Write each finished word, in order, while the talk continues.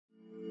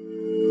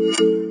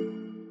If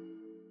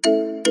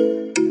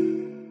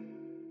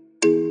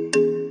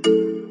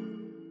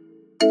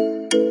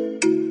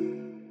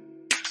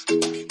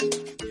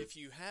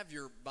you have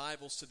your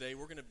Bibles today,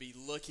 we're going to be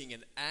looking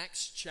in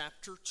Acts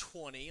chapter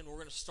 20, and we're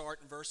going to start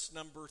in verse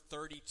number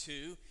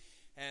 32.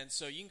 And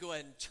so you can go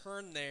ahead and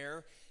turn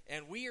there.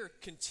 And we are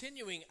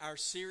continuing our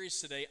series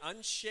today,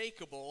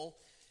 Unshakable,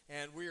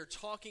 and we are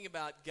talking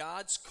about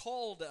God's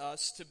call to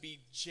us to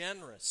be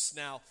generous.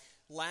 Now,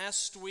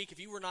 last week, if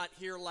you were not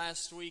here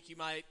last week, you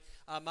might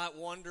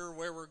wonder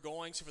where we're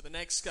going. So for the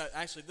next,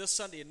 actually this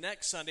Sunday and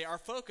next Sunday, our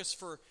focus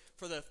for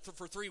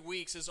 3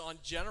 weeks is on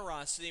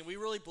generosity, and we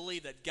really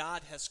believe that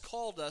God has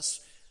called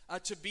us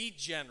to be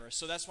generous.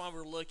 So that's why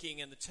we're looking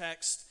in the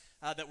text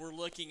that we're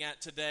looking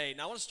at today.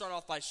 Now I want to start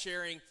off by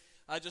sharing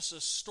just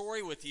a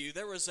story with you.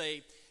 There was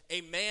a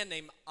man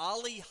named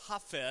Ali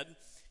Hafed.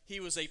 He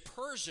was a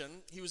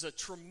Persian. He was a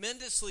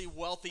tremendously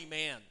wealthy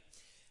man.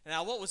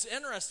 Now what was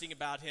interesting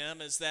about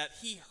him is that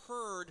he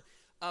heard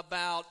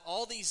about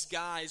all these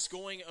guys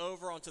going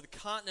over onto the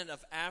continent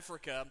of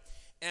Africa,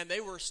 and they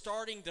were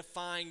starting to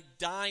find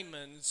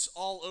diamonds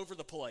all over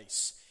the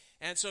place.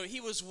 And so he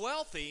was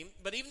wealthy,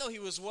 but even though he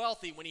was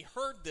wealthy, when he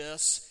heard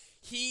this,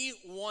 he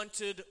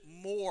wanted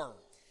more.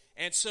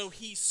 And so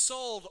he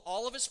sold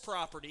all of his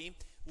property,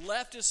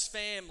 left his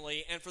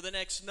family, and for the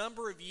next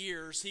number of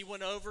years, he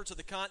went over to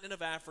the continent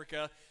of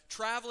Africa,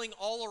 traveling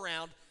all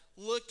around,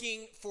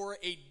 looking for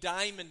a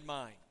diamond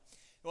mine.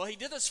 Well, he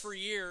did this for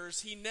years.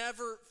 He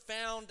never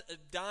found a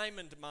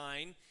diamond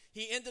mine.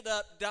 He ended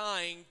up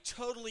dying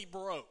totally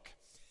broke.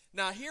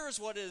 Now, here's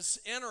what is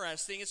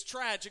interesting. It's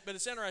tragic, but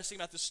it's interesting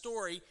about the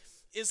story,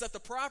 is that the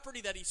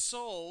property that he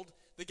sold,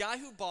 the guy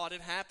who bought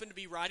it happened to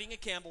be riding a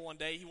camel one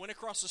day. He went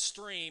across a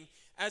stream.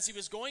 As he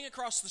was going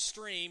across the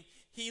stream,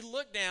 he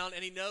looked down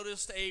and he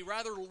noticed a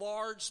rather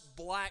large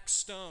black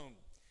stone.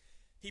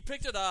 He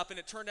picked it up, and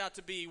it turned out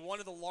to be one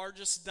of the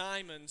largest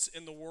diamonds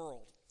in the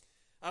world.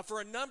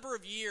 For a number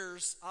of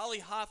years, Ali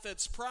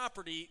Hafed's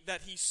property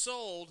that he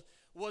sold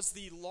was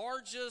the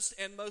largest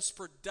and most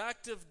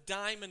productive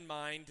diamond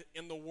mine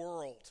in the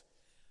world.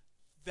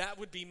 That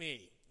would be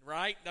me,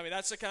 right? I mean,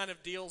 that's the kind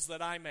of deals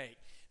that I make.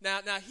 Now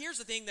here's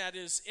the thing that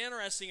is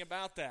interesting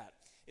about that,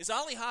 is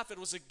Ali Hafed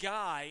was a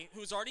guy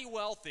who was already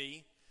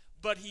wealthy,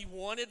 but he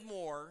wanted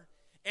more,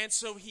 and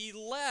so he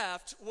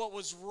left what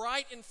was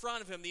right in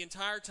front of him the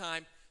entire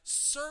time,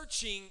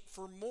 searching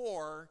for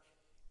more,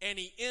 and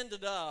he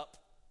ended up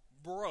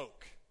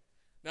broke.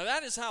 Now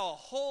that is how a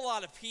whole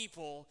lot of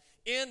people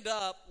end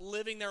up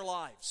living their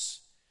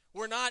lives.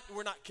 We're not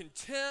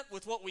content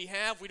with what we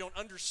have. We don't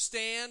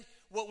understand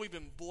what we've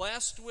been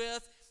blessed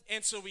with,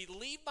 and so we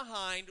leave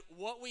behind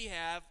what we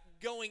have,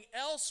 going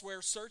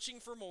elsewhere,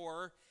 searching for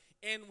more,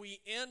 and we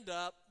end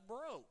up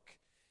broke.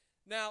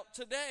 Now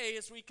today,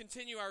 as we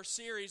continue our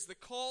series, The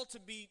Call to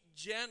Be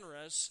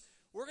Generous,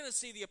 we're going to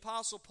see the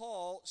Apostle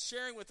Paul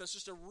sharing with us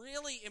just a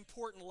really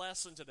important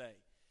lesson today.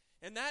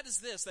 And that is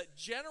this, that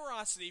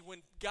generosity,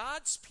 when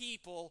God's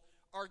people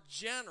are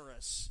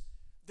generous,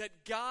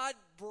 that God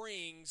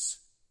brings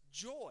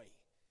joy.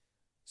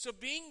 So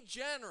being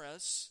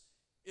generous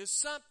is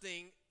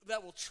something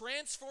that will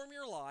transform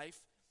your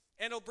life,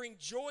 and it'll bring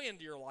joy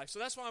into your life. So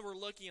that's why we're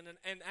looking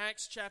in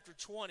Acts chapter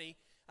 20,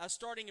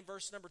 starting in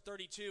verse number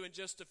 32 in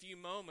just a few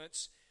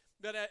moments.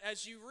 But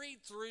as you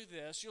read through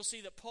this, you'll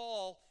see that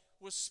Paul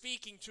was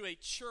speaking to a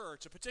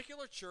church, a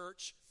particular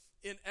church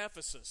in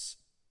Ephesus.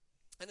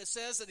 And it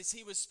says that as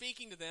he was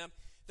speaking to them,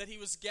 that he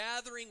was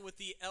gathering with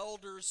the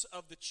elders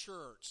of the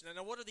church.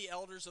 Now what are the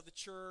elders of the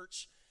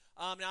church?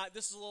 Now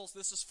this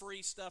is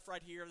free stuff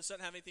right here. This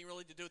doesn't have anything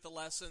really to do with the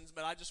lessons,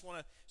 but I just want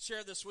to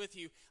share this with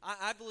you.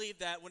 I believe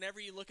that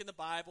whenever you look in the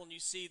Bible and you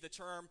see the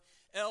term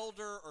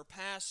elder or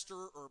pastor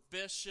or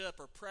bishop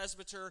or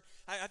presbyter,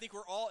 I think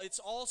it's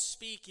all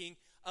speaking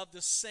of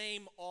the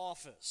same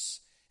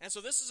office. And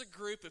so this is a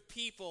group of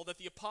people that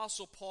the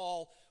Apostle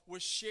Paul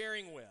was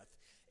sharing with.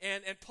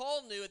 And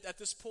Paul knew at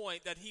this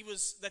point that he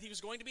was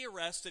going to be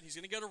arrested. He's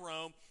going to go to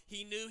Rome.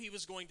 He knew he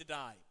was going to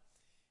die.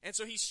 And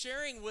so he's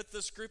sharing with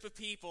this group of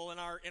people in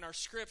our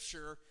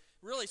scripture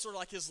really sort of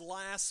like his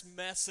last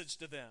message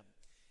to them.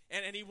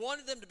 And he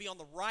wanted them to be on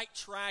the right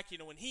track. You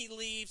know, when he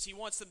leaves, he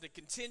wants them to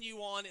continue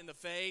on in the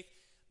faith.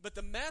 But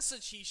the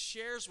message he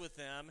shares with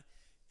them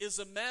is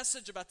a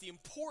message about the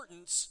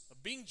importance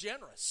of being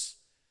generous.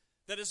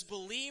 That as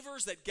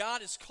believers, that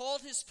God has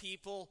called his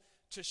people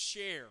to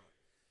share.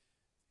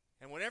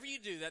 And whenever you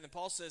do that, and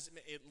Paul says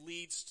it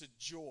leads to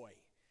joy.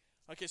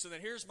 Okay, so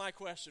then here's my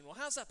question. Well,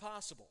 how's that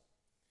possible?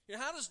 You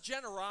know, how does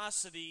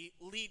generosity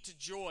lead to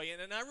joy?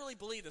 And I really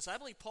believe this. I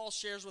believe Paul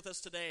shares with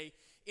us today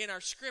in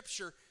our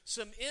scripture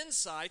some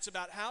insights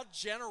about how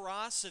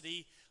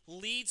generosity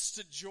leads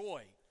to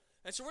joy.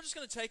 And so we're just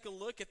going to take a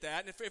look at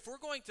that. And if we're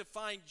going to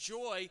find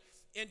joy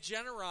in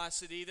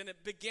generosity, then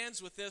it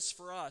begins with this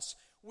for us.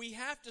 We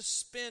have to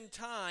spend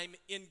time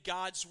in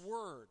God's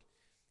Word.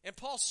 And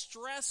Paul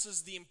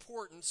stresses the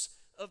importance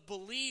of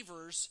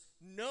believers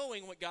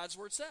knowing what God's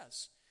Word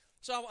says.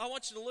 So I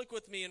want you to look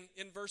with me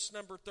in verse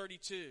number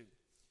 32.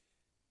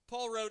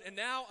 Paul wrote, "And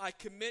now I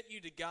commit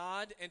you to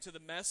God and to the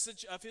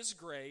message of his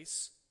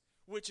grace,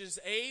 which is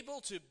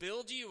able to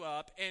build you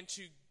up and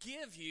to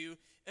give you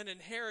an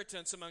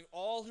inheritance among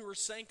all who are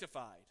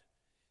sanctified."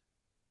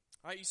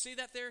 All right, you see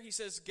that there? He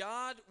says,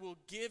 God will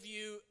give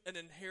you an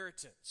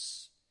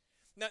inheritance.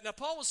 Now,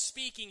 Paul was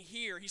speaking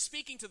here. He's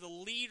speaking to the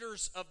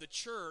leaders of the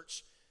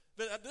church.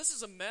 But this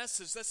is a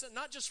message that's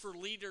not just for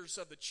leaders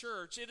of the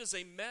church. It is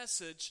a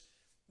message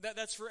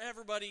that's for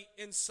everybody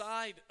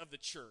inside of the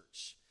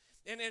church.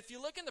 And if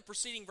you look in the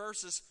preceding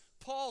verses,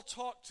 Paul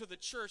talked to the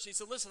church. He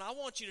said, listen, I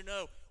want you to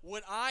know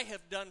what I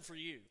have done for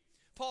you.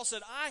 Paul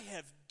said, I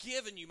have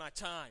given you my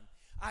time.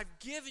 I've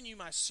given you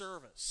my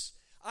service.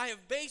 I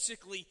have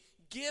basically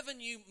given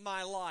you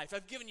my life.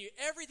 I've given you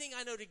everything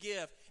I know to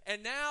give,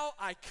 and now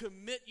I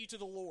commit you to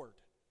the Lord.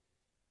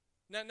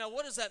 Now,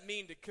 what does that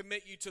mean, to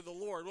commit you to the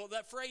Lord? Well,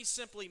 that phrase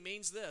simply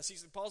means this.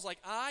 Paul's like,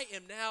 I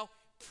am now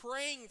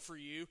praying for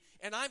you,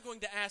 and I'm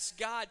going to ask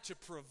God to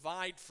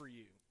provide for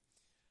you.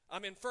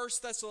 In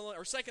 2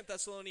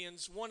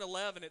 Thessalonians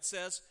 1:11, it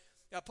says,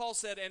 Paul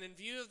said, "And in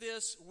view of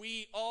this,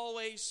 we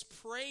always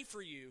pray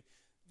for you,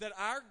 that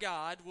our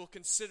God will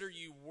consider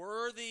you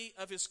worthy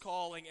of his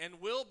calling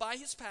and will, by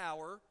his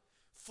power,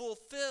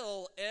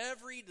 fulfill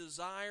every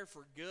desire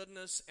for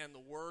goodness and the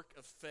work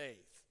of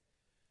faith."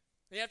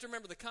 You have to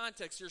remember the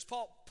context here.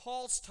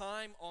 Paul's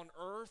time on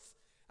earth,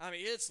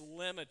 it's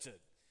limited.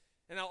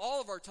 And now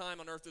all of our time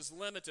on earth is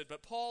limited,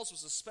 but Paul's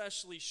was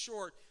especially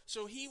short,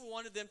 so he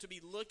wanted them to be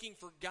looking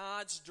for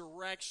God's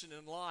direction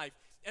in life.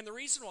 And the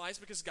reason why is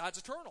because God's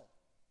eternal.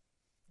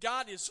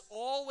 God is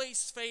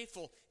always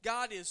faithful.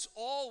 God is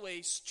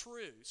always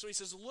true. So he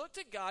says, look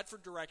to God for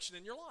direction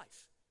in your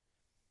life.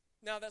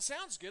 Now, that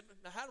sounds good, but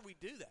now how do we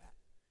do that?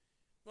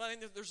 Well, I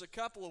think there's a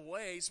couple of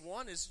ways.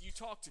 One is you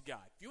talk to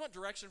God. If you want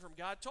direction from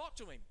God, talk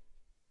to him.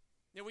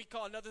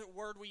 Another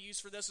word we use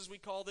for this is we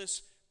call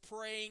this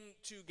praying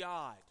to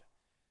God.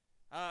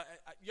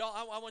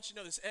 Y'all, I want you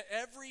to know this.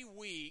 Every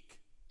week,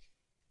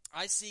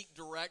 I seek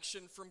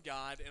direction from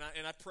God,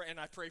 and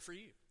I pray for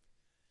you.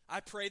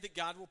 I pray that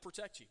God will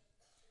protect you.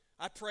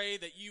 I pray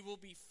that you will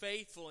be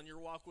faithful in your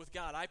walk with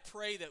God. I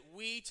pray that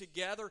we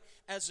together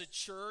as a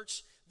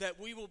church, that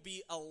we will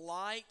be a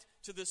light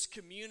to this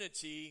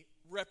community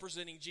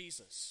representing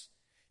Jesus.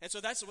 And so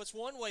that's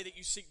one way that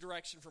you seek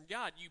direction from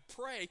God. You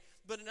pray,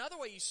 but another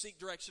way you seek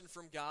direction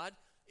from God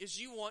is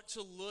you want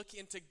to look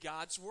into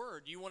God's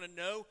Word. You want to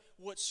know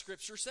what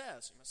Scripture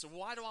says. So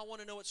why do I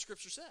want to know what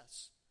Scripture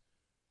says?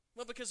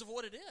 Well, because of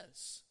what it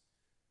is.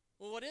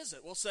 Well, what is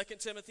it? Well, 2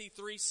 Timothy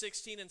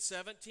 3:16 and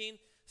 17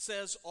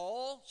 says,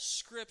 all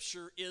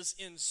Scripture is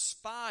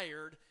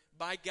inspired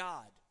by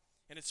God,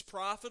 and it's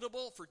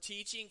profitable for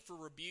teaching, for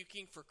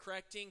rebuking, for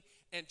correcting,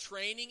 and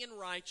training in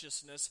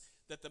righteousness,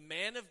 that the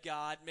man of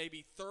God may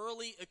be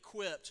thoroughly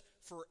equipped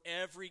for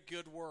every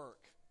good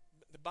work.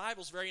 The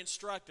Bible's very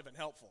instructive and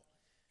helpful.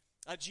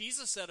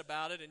 Jesus said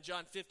about it in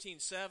John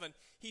 15:7,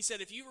 he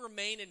said, if you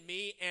remain in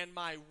me and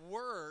my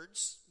word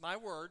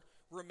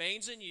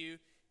remains in you,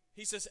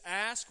 he says,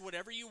 ask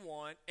whatever you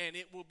want and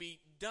it will be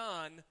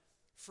done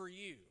for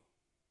you.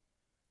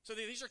 So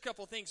these are a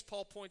couple of things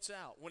Paul points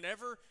out.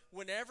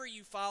 Whenever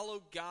you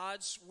follow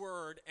God's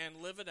word and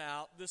live it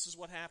out, this is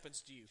what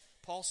happens to you.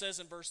 Paul says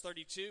in verse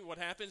 32, what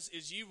happens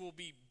is you will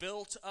be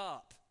built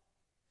up.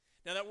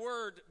 Now that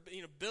word,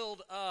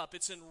 build up,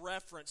 it's in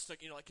reference to,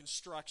 like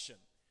construction.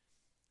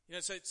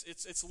 So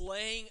it's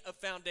laying a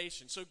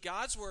foundation. So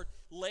God's word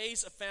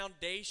lays a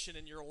foundation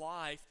in your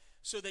life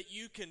so that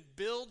you can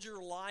build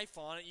your life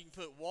on it. You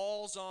can put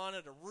walls on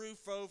it, a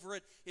roof over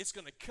it. It's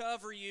going to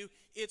cover you.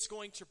 It's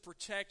going to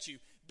protect you.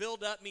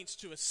 Build up means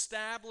to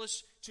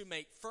establish, to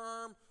make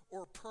firm,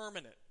 or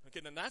permanent. Okay,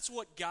 then that's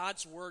what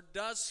God's word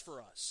does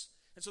for us.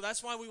 And so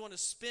that's why we want to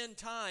spend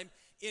time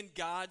in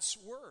God's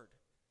word.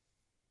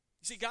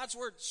 You see, God's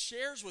word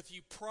shares with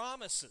you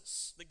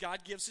promises that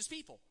God gives his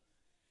people.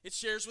 It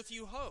shares with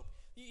you hope.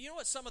 You know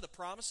what some of the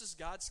promises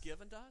God's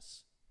given to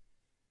us?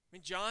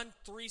 John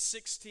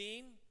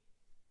 3:16,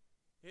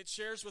 it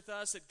shares with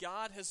us that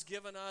God has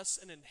given us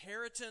an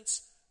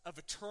inheritance of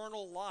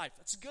eternal life.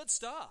 That's good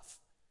stuff.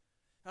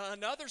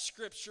 Another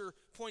scripture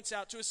points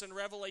out to us in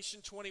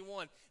Revelation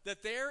 21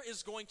 that there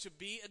is going to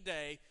be a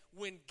day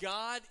when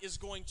God is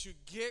going to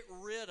get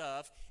rid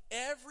of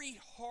every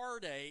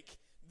heartache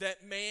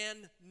that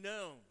man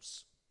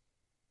knows.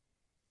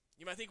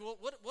 You might think, well,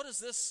 what does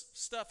this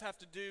stuff have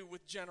to do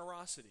with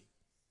generosity?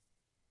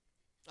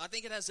 I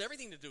think it has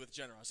everything to do with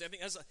generosity. I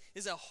think it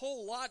has a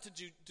whole lot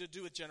to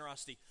do with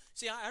generosity.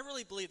 See, I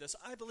really believe this.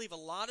 I believe a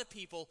lot of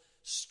people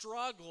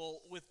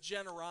struggle with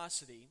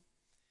generosity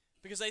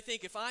because they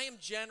think if I am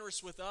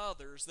generous with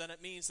others, then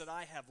it means that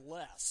I have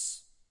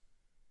less.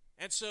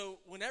 And so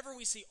whenever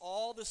we see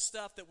all the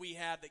stuff that we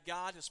have that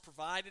God has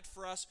provided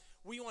for us,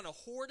 we want to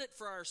hoard it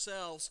for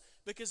ourselves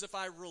because if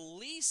I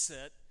release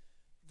it,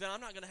 then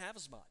I'm not going to have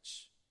as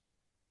much.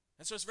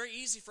 And so it's very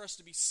easy for us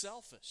to be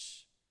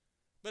selfish.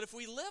 But if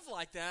we live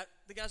like that,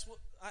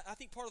 I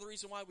think part of the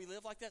reason why we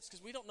live like that is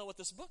because we don't know what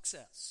this book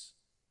says.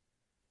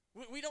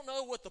 We don't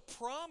know what the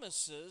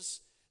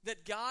promises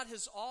that God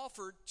has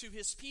offered to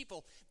his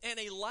people. And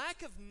a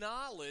lack of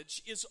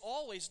knowledge is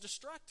always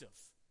destructive.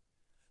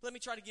 Let me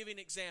try to give you an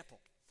example.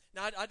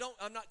 Now,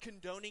 I'm not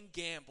condoning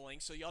gambling,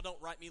 so y'all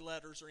don't write me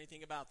letters or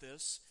anything about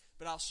this,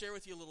 but I'll share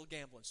with you a little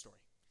gambling story.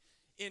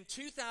 In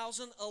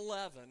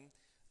 2011,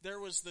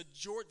 there's the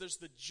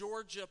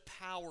Georgia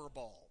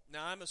Powerball.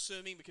 Now, I'm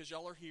assuming because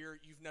y'all are here,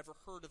 you've never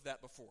heard of that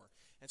before.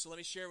 And so let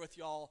me share with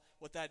y'all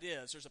what that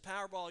is. There's a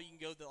Powerball. You can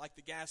go to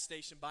the gas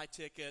station, buy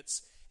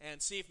tickets,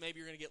 and see if maybe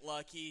you're going to get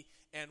lucky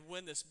and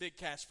win this big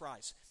cash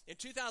prize. In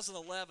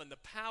 2011, the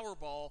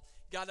Powerball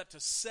got up to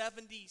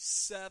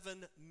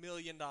 $77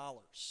 million.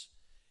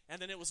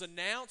 And then it was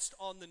announced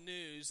on the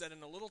news that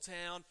in a little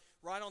town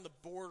right on the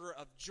border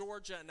of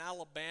Georgia and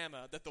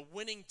Alabama that the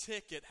winning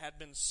ticket had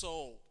been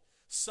sold.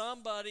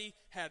 Somebody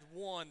had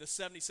won the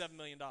 $77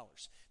 million.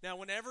 Now,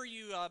 whenever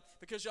you,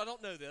 because y'all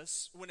don't know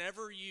this,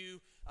 whenever you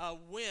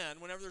win,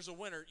 whenever there's a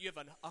winner, you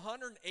have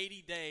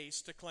 180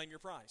 days to claim your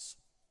prize.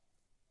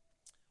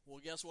 Well,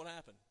 guess what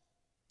happened?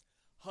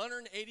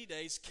 180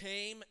 days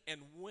came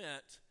and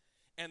went,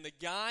 and the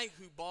guy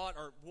who bought,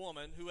 or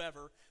woman,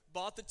 whoever,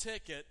 bought the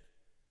ticket,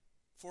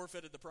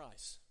 forfeited the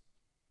prize.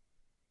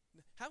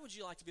 How would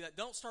you like to be that?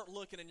 Don't start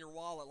looking in your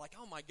wallet like,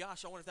 oh my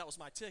gosh, I wonder if that was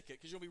my ticket,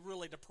 because you'll be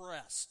really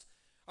depressed.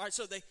 All right,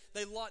 so they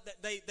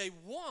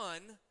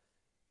won,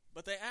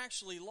 but they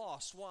actually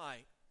lost. Why?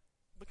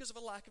 Because of a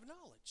lack of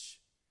knowledge.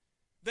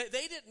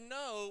 They didn't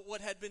know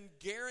what had been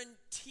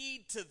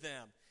guaranteed to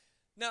them.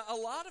 Now, a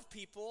lot of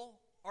people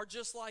are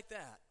just like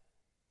that.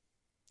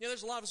 You know,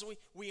 there's a lot of us,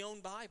 we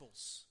own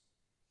Bibles,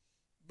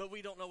 but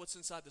we don't know what's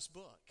inside this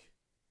book.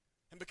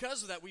 And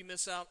because of that, we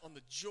miss out on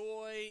the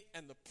joy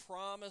and the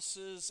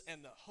promises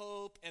and the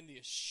hope and the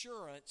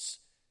assurance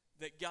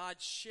that God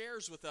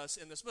shares with us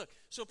in this book.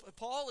 So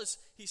Paul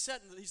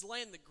he's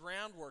laying the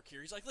groundwork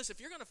here. He's like, listen,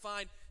 if you're going to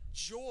find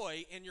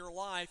joy in your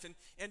life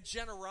and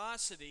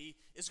generosity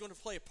is going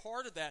to play a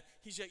part of that,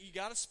 you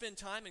got to spend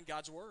time in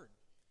God's Word.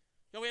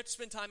 You know, we have to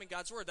spend time in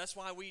God's Word. That's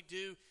why we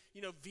do,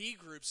 V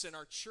groups in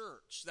our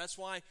church. That's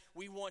why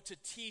we want to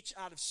teach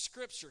out of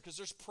Scripture, because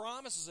there's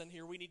promises in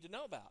here we need to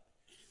know about.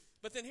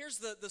 But then here's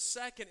the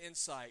second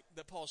insight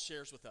that Paul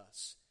shares with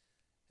us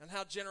and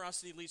how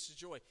generosity leads to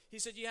joy. He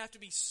said you have to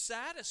be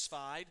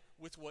satisfied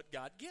with what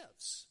God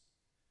gives.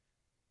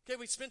 Okay,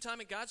 we spend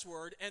time in God's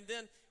Word, and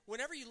then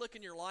whenever you look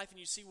in your life and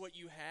you see what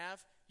you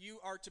have, you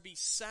are to be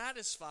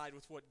satisfied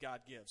with what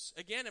God gives.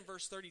 Again, in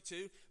verse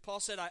 32,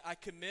 Paul said, I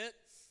commit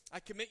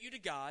you to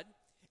God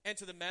and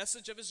to the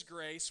message of his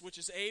grace, which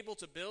is able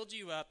to build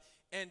you up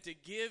and to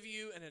give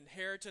you an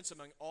inheritance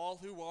among all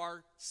who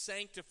are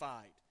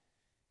sanctified.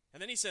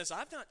 And then he says,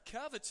 I've not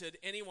coveted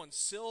anyone's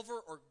silver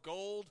or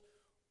gold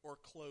or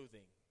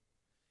clothing.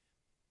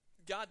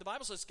 The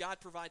Bible says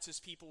God provides his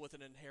people with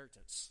an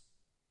inheritance.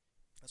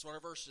 That's what our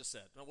verse just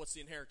said. Now, what's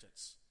the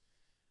inheritance?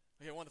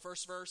 Okay, one of the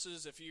first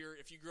verses, if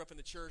you grew up in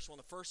the church, one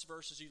of the first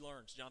verses you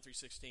learned is John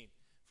 3:16.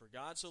 For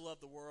God so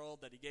loved the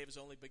world that he gave his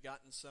only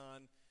begotten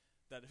Son,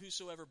 that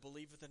whosoever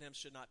believeth in him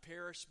should not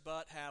perish,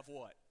 but have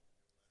what?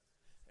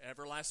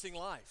 Everlasting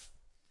life.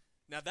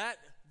 Now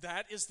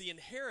that is the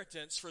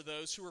inheritance for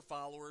those who are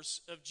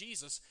followers of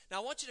Jesus.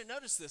 Now I want you to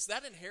notice this.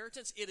 That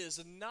inheritance, it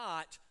is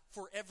not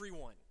for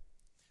everyone.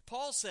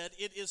 Paul said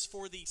it is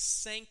for the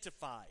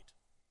sanctified,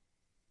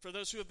 for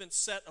those who have been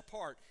set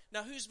apart.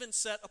 Now who's been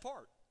set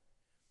apart?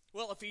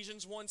 Well,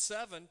 Ephesians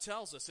 1:7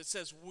 tells us, it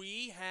says,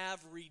 we have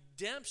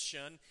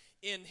redemption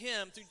in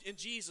him, in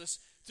Jesus,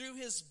 through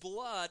his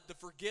blood, the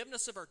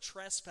forgiveness of our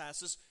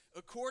trespasses,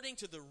 according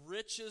to the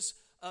riches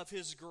of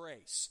his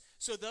grace.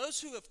 So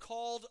those who have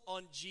called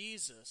on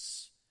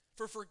Jesus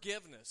for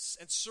forgiveness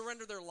and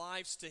surrender their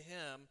lives to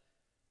him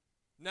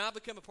now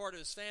become a part of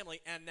his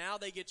family, and now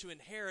they get to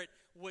inherit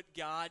what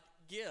God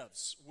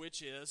gives,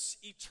 which is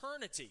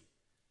eternity.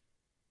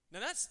 Now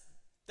that's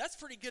a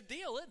pretty good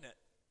deal, isn't it?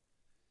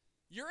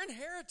 Your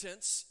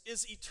inheritance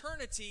is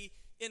eternity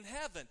in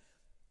heaven.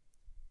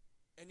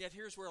 And yet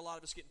here's where a lot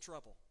of us get in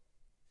trouble.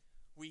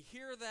 We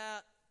hear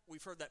that,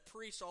 we've heard that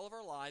preached all of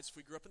our lives if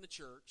we grew up in the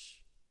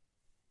church,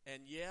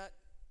 and yet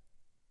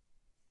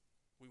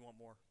we want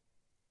more.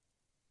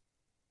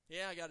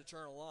 Yeah, I got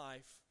eternal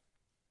life,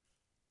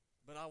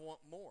 but I want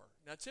more.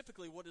 Now,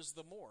 typically, what is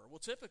the more? Well,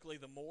 typically,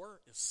 the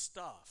more is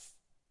stuff.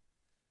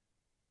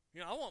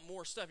 I want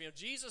more stuff.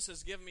 Jesus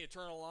has given me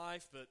eternal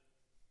life, but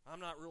I'm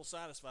not real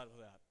satisfied with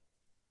that.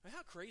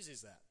 How crazy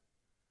is that?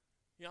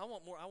 I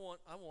want more. I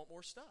want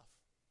more stuff.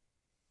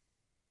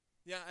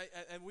 Yeah,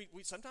 and we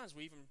sometimes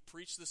we even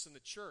preach this in the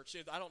church.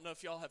 I don't know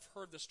if y'all have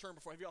heard this term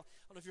before. I don't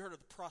know if you heard of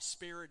the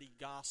prosperity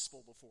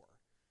gospel before.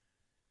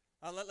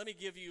 Let me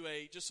give you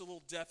just a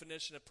little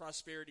definition of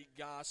prosperity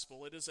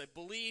gospel. It is a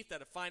belief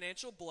that a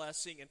financial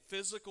blessing and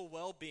physical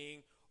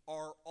well-being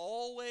are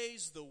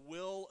always the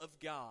will of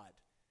God,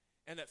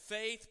 and that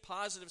faith,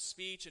 positive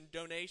speech, and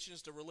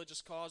donations to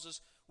religious causes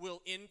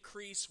will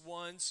increase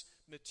one's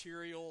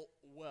material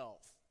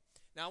wealth.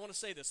 Now, I want to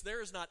say this.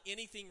 There is not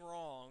anything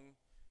wrong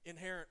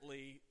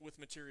inherently with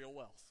material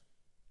wealth.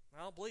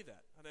 I don't believe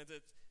that.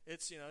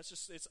 It's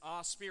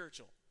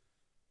spiritual.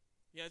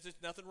 There's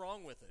nothing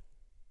wrong with it.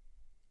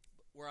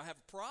 Where I have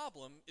a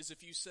problem is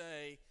if you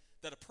say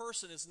that a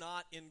person is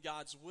not in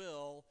God's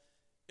will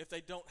if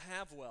they don't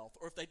have wealth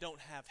or if they don't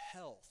have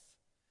health.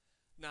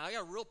 Now, I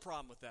got a real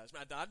problem with that.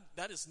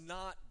 That is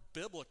not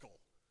biblical.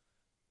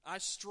 I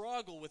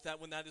struggle with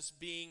that when that is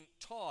being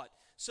taught.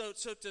 So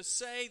to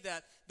say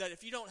that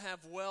if you don't have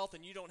wealth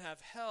and you don't have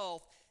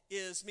health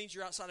means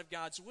you're outside of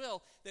God's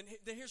will, then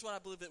here's what I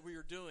believe that we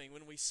are doing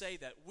when we say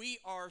that. We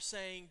are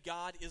saying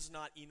God is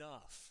not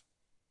enough.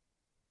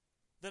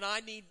 That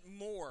I need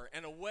more.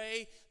 And a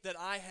way that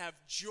I have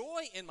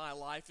joy in my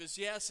life is,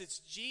 yes, it's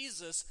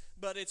Jesus,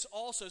 but it's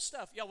also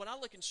stuff. When I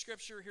look in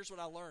Scripture, here's what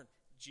I learned.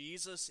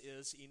 Jesus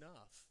is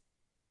enough.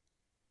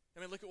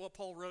 Look at what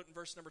Paul wrote in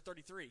verse number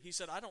 33. He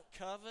said, I don't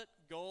covet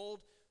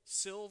gold,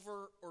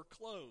 silver, or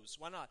clothes.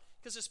 Why not?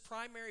 Because his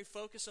primary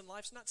focus in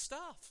life is not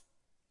stuff.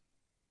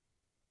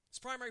 His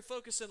primary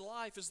focus in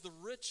life is the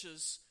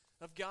riches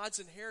of God's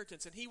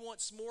inheritance. And he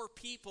wants more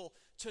people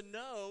to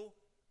know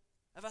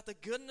about the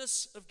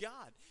goodness of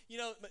God.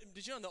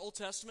 Did you know in the Old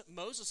Testament,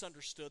 Moses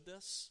understood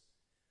this?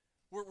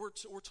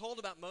 We're told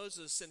about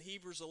Moses in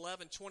Hebrews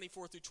 11,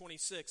 24 through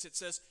 26. It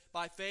says,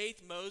 by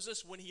faith,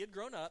 Moses, when he had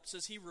grown up,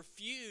 says he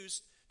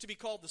refused to be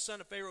called the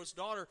son of Pharaoh's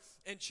daughter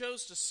and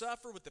chose to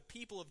suffer with the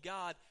people of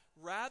God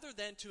rather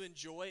than to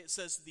enjoy, it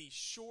says, the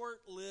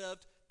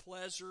short-lived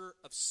pleasure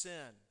of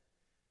sin.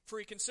 For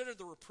he considered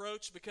the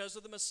reproach because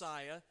of the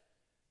Messiah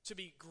to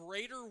be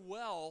greater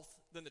wealth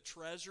than the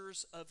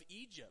treasures of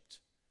Egypt.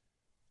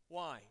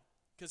 Why?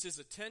 Because his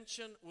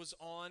attention was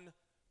on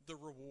the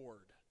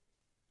reward.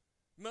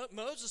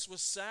 Moses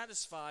was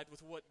satisfied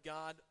with what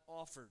God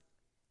offered.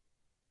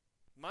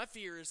 My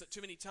fear is that too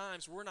many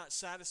times we're not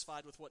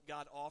satisfied with what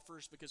God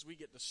offers because we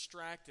get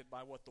distracted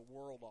by what the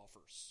world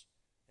offers.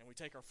 And we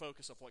take our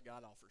focus off what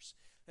God offers.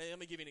 Hey, let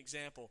me give you an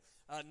example.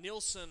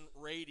 Nielsen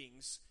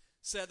Ratings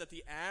said that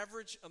the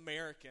average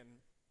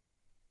American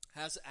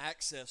has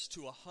access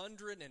to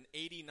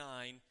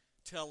 189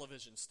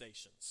 television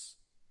stations.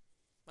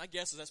 My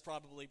guess is that's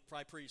probably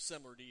pretty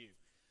similar to you.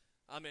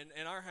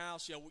 In our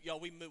house,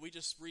 we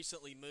just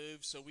recently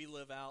moved, so we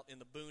live out in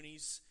the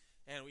boonies,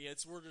 and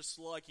we're just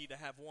lucky to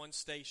have one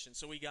station.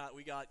 So we got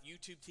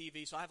YouTube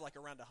TV, so I have like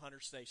around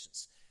 100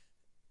 stations.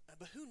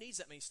 But who needs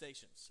that many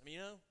stations?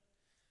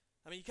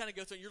 You kind of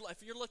go through.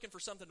 If you're looking for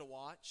something to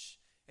watch,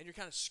 and you're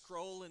kind of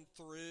scrolling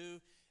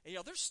through, and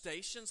there's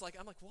stations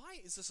I'm like, why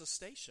is this a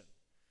station?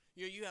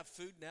 You have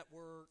Food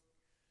Network.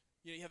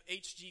 You have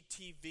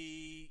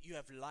HGTV, you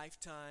have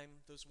Lifetime,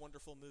 those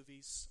wonderful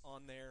movies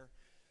on there.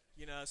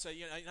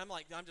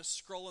 I'm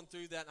just scrolling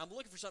through that, and I'm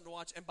looking for something to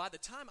watch, and by the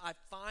time I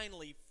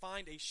finally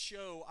find a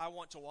show I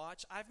want to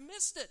watch, I've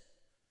missed it.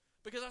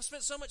 Because I've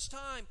spent so much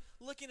time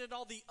looking at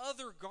all the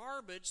other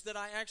garbage that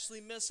I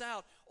actually miss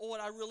out on what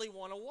I really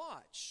want to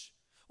watch.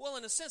 Well,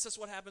 in a sense, that's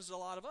what happens to a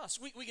lot of us.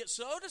 We get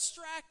so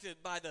distracted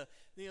by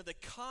the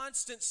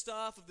constant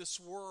stuff of this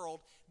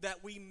world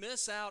that we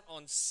miss out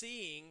on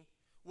seeing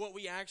what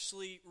we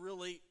actually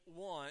really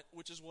want,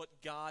 which is what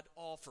God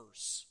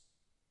offers.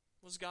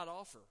 What does God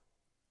offer?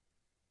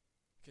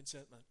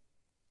 Contentment,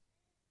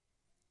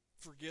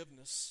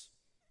 forgiveness,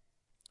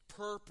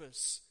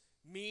 purpose,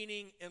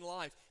 meaning in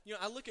life.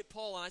 I look at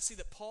Paul and I see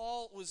that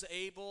Paul was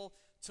able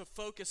to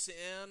focus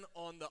in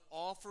on the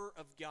offer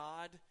of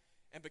God,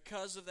 and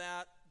because of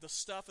that, the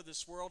stuff of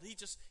this world,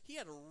 he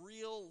had a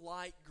real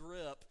light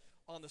grip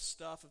on the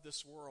stuff of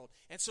this world.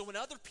 And so when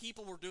other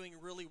people were doing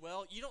really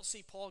well, you don't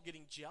see Paul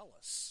getting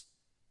jealous.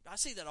 I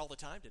see that all the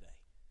time today.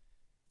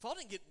 Paul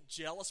didn't get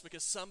jealous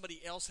because somebody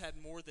else had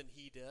more than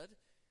he did.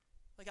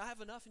 I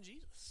have enough in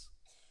Jesus.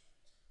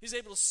 He's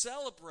able to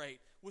celebrate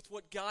with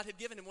what God had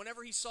given him.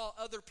 Whenever he saw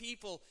other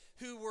people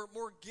who were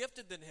more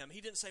gifted than him,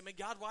 he didn't say, man,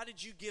 God, why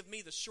did you give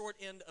me the short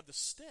end of the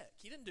stick?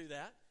 He didn't do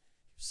that.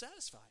 He was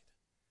satisfied.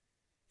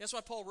 That's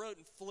why Paul wrote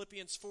in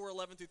Philippians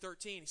 4:11 through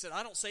 13. He said,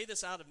 I don't say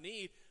this out of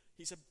need.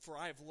 He said, for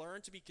I have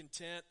learned to be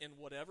content in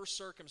whatever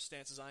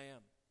circumstances I am.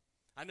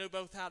 I know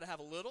both how to have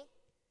a little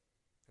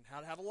and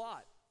how to have a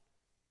lot.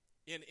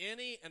 In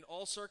any and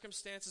all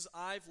circumstances,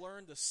 I've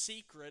learned the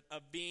secret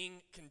of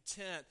being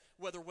content.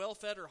 Whether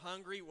well-fed or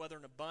hungry, whether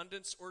in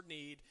abundance or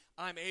need,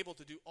 I'm able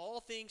to do all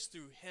things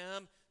through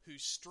him who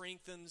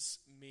strengthens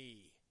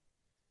me.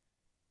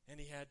 And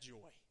he had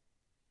joy.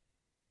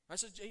 I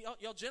said,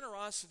 y'all,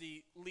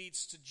 generosity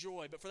leads to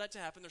joy. But for that to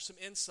happen, there's some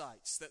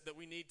insights that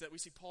we need, that we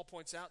see Paul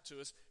points out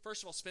to us.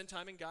 First of all, spend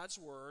time in God's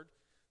Word.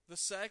 The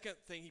second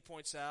thing he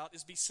points out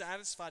is be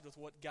satisfied with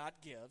what God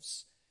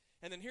gives.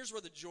 And then here's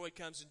where the joy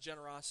comes in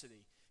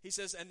generosity. He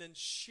says, and then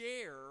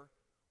share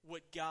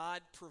what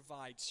God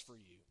provides for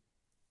you.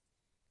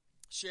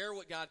 Share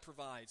what God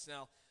provides.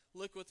 Now,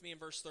 look with me in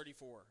verse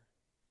 34.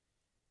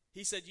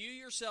 He said, you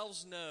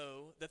yourselves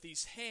know that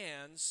these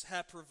hands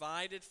have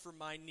provided for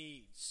my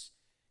needs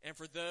and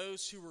for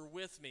those who were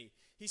with me.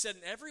 He said,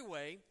 in every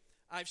way,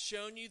 I've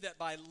shown you that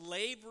by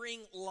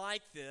laboring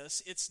like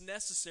this, it's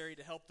necessary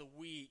to help the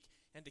weak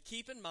and to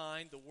keep in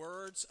mind the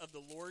words of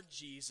the Lord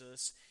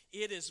Jesus,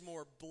 it is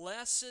more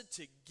blessed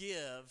to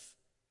give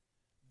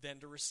than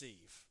to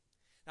receive.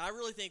 Now, I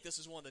really think this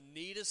is one of the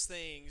neatest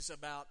things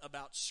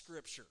about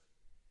Scripture.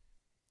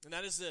 And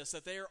that is this,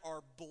 that there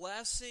are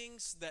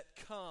blessings that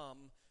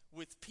come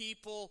with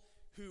people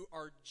who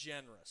are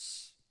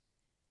generous.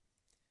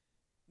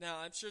 Now,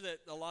 I'm sure that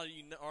a lot of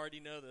you already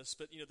know this,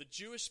 but the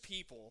Jewish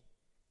people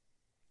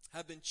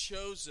have been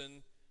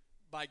chosen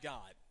by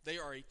God. They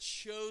are a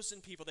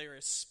chosen people. They are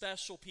a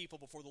special people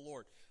before the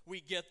Lord.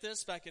 We get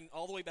this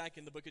all the way back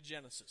in the book of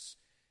Genesis.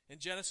 In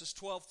Genesis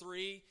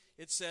 12:3,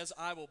 it says,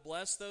 I will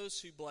bless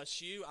those who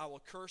bless you. I will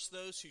curse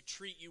those who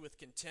treat you with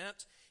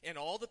contempt. And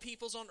all the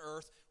peoples on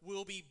earth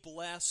will be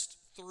blessed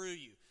through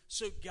you.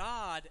 So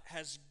God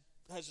has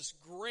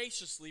just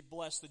graciously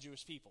blessed the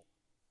Jewish people.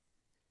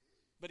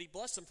 But he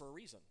blessed them for a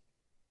reason.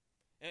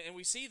 And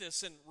we see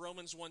this in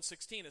Romans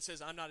 1:16. It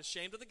says, I'm not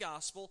ashamed of the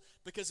gospel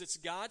because it's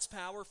God's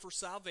power for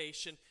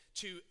salvation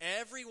to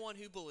everyone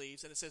who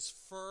believes. And it says,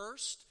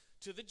 first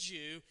to the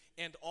Jew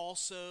and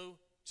also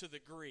to the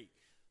Greek.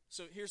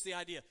 So here's the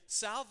idea.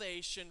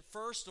 Salvation,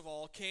 first of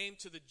all, came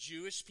to the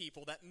Jewish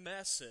people, that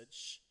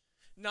message,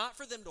 not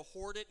for them to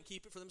hoard it and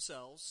keep it for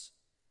themselves,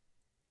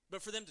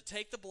 but for them to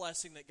take the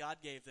blessing that God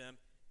gave them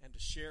and to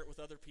share it with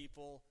other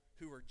people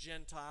who are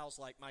Gentiles,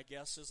 like my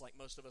guess is, like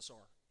most of us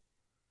are,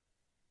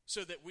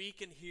 so that we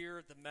can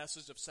hear the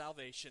message of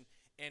salvation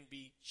and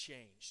be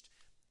changed.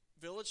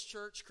 Village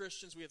Church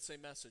Christians, we have the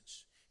same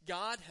message.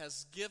 God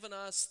has given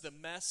us the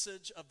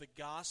message of the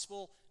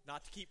gospel,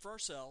 not to keep for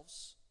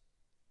ourselves,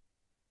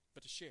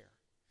 but to share.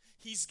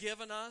 He's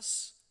given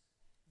us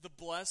the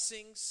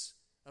blessings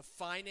of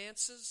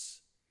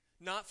finances,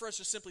 not for us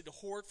just simply to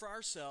hoard for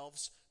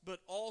ourselves,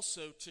 but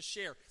also to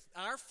share.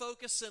 Our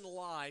focus in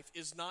life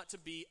is not to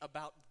be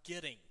about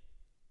getting.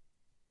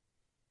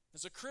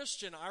 As a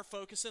Christian, our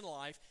focus in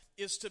life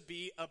is to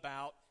be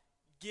about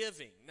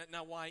giving.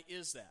 Now, why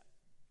is that?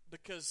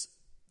 Because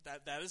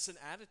that is an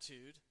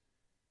attitude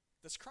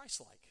that's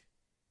Christ-like.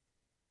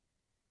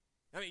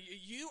 I mean,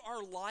 you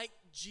are like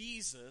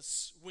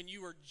Jesus when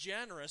you are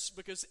generous,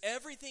 because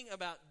everything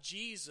about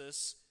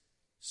Jesus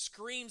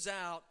screams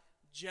out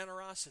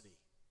generosity.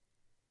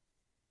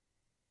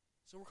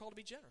 So we're called to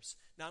be generous.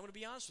 Now, I'm going to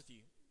be honest with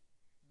you.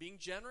 Being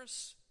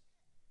generous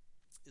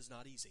is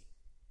not easy.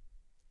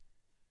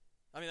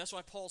 I mean, that's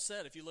why Paul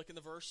said, if you look in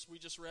the verse we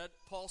just read,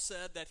 Paul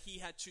said that he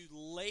had to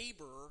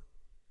labor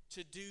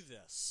to do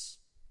this.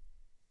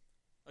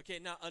 Okay,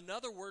 now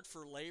another word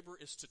for labor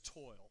is to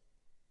toil.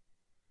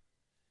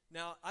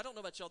 Now, I don't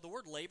know about y'all, the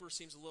word labor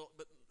seems a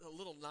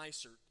little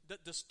nicer.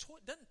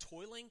 Doesn't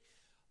toiling,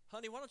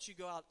 honey, why don't you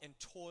go out and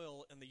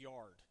toil in the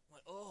yard? I'm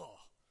like, oh,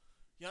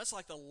 that's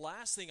like the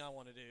last thing I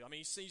want to do. I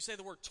mean, you say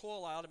the word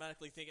toil, I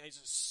automatically think, I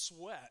just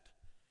sweat.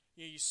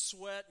 You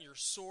sweat and you're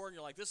sore and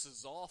you're like, this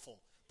is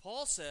awful.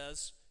 Paul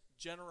says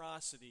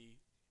generosity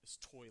is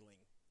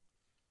toiling.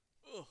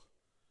 Ugh.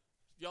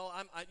 Y'all,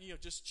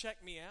 just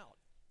check me out.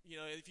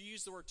 If you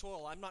use the word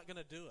toil, I'm not going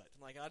to do it.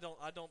 I'm like,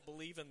 I don't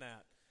believe in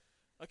that.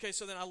 Okay,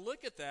 so then I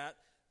look at that,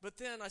 but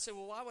then I say,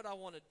 well, why would I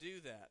want to do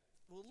that?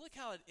 Well, look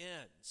how it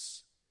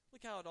ends.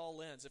 Look how it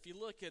all ends. If you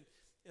look at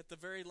the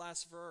very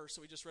last verse,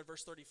 so we just read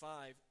verse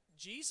 35,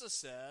 Jesus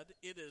said,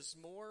 it is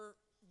more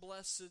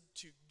blessed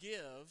to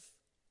give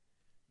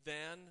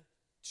than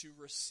to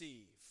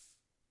receive.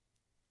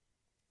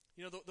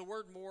 The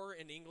word more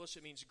in English,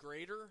 it means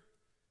greater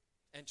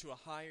and to a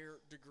higher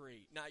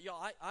degree. Now,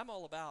 y'all, I'm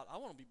all about, I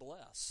want to be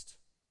blessed.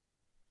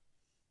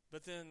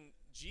 But then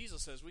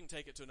Jesus says we can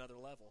take it to another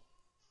level.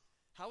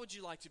 How would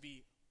you like to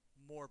be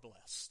more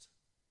blessed?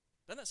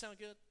 Doesn't that sound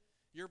good?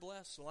 You're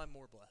blessed, well, I'm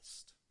more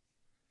blessed.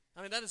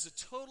 I mean, that is a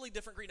totally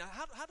different degree. Now,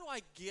 how do I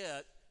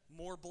get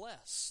more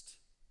blessed?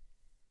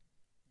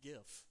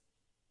 Give.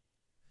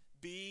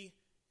 Be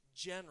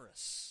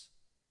generous.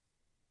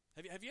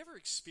 Have you ever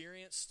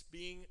experienced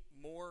being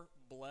more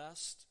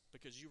blessed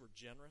because you were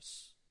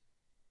generous?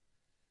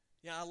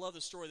 Yeah, I love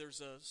this story.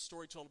 There's a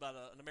story told about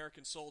an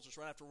American soldier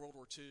right after World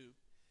War II,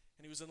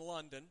 and he was in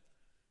London.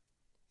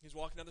 He was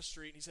walking down the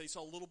street, and he said he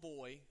saw a little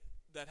boy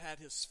that had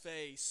his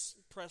face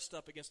pressed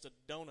up against a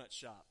donut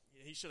shop.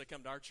 He should have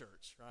come to our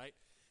church, right?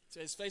 So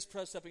his face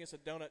pressed up against a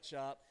donut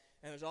shop,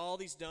 and there's all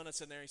these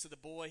donuts in there. He said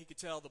he could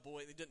tell the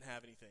boy, he didn't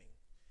have anything.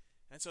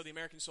 And so the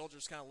American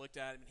soldiers kind of looked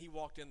at him, and he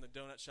walked in the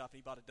donut shop, and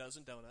he bought a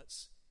dozen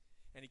donuts.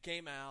 And he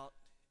came out,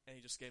 and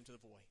he just gave them to the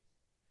boy.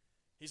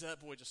 He said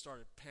that boy just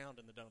started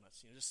pounding the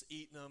donuts, just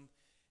eating them.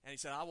 And he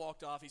said, I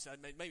walked off. He said,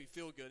 it made me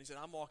feel good. He said,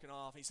 I'm walking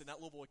off. He said,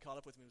 that little boy caught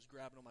up with me and was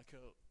grabbing on my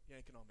coat,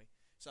 yanking on me.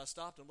 So I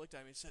stopped and looked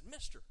at him, and he said,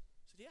 Mister.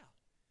 I said, yeah.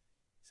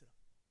 He said,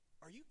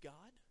 are you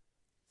God?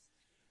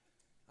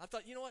 I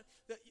thought, you know what?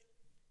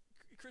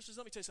 Christians,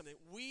 let me tell you something.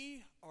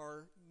 We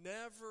are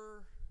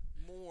never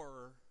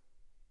more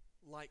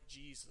like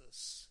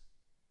Jesus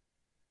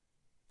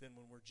than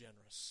when we're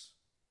generous.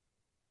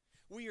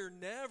 We are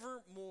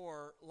never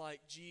more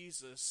like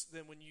Jesus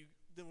than when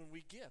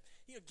we give.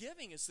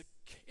 Giving is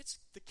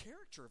the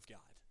character of God.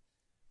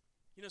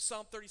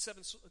 Psalm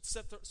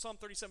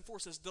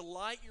 37:4 says,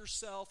 "Delight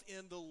yourself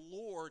in the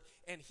Lord,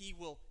 and He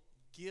will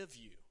give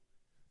you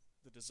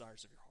the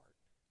desires of your heart."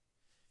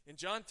 In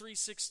John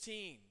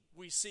 3:16,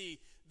 we see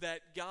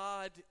that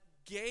God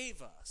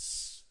gave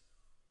us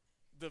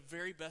the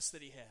very best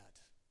that he had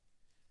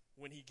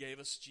when he gave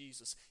us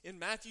Jesus. In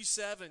Matthew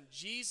 7,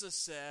 Jesus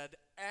said,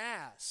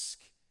 ask,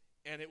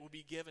 and it will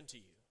be given to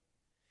you.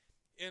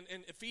 In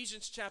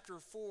Ephesians chapter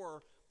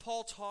 4,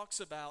 Paul talks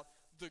about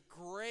the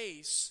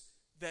grace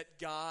that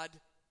God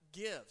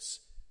gives.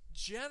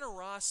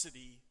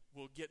 Generosity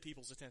will get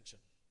people's attention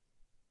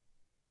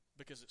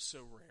because it's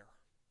so rare.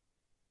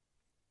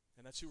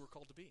 And that's who we're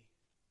called to be.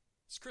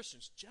 As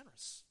Christians,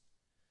 generous.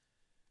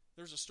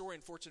 There's a story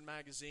in Fortune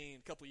magazine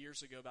a couple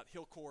years ago about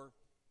Hillcore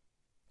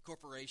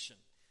Corporation.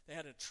 They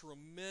had a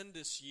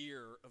tremendous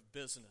year of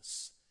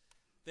business.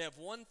 They have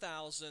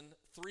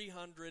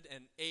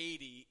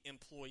 1,380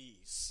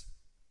 employees.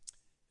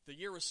 The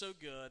year was so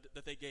good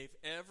that they gave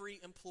every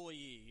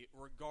employee,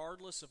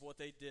 regardless of what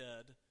they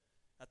did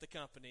at the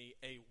company,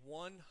 a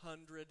 $100,000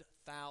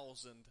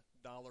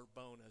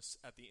 bonus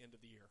at the end of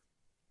the year.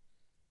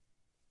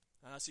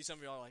 And I see some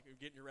of y'all are like, you're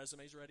getting your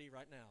resumes ready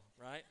right now,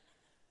 right?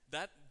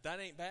 That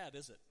ain't bad,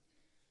 is it?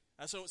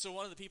 And so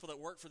one of the people that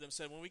worked for them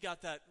said, when we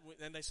got that,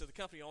 and they said the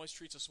company always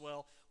treats us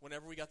well.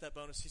 Whenever we got that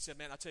bonus, he said,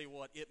 man, I tell you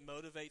what, it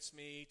motivates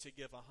me to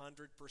give 100%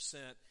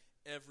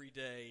 every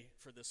day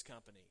for this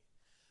company.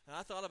 And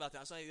I thought about that.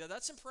 I was like, yeah,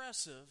 that's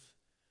impressive.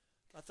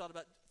 I thought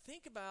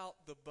think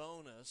about the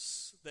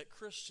bonus that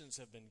Christians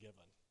have been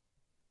given.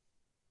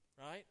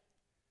 Right?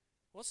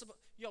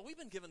 We've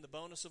been given the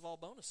bonus of all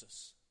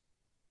bonuses.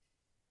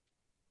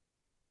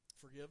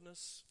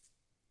 Forgiveness.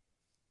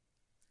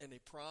 And a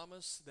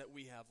promise that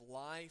we have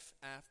life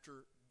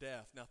after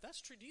death. Now, if that's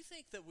true, do you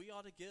think that we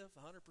ought to give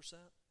 100%?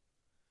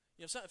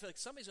 You know, if like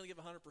somebody's going to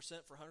give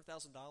 100% for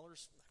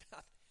 $100,000,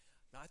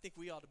 I think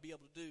we ought to be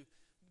able to do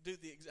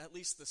at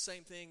least the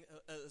same thing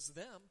as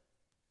them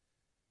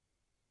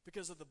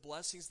because of the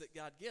blessings that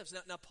God gives.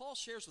 Now Paul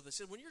shares with us,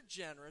 he said, when you're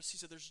generous, he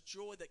said, there's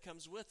joy that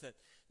comes with it.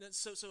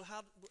 So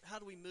how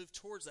do we move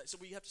towards that? So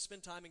we have to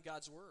spend time in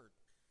God's Word.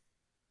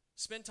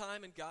 Spend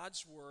time in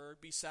God's Word.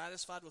 Be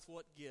satisfied with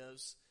what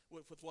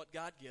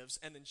God gives,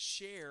 and then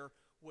share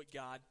what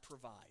God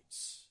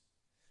provides.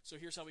 So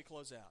here's how we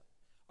close out.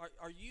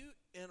 Are you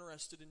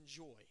interested in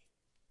joy?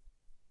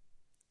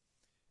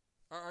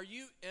 Are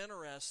you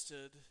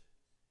interested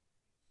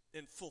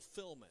in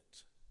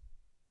fulfillment?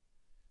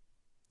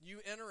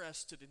 You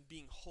interested in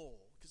being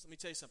whole? Because let me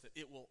tell you something,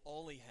 it will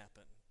only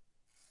happen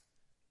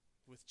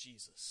with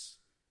Jesus.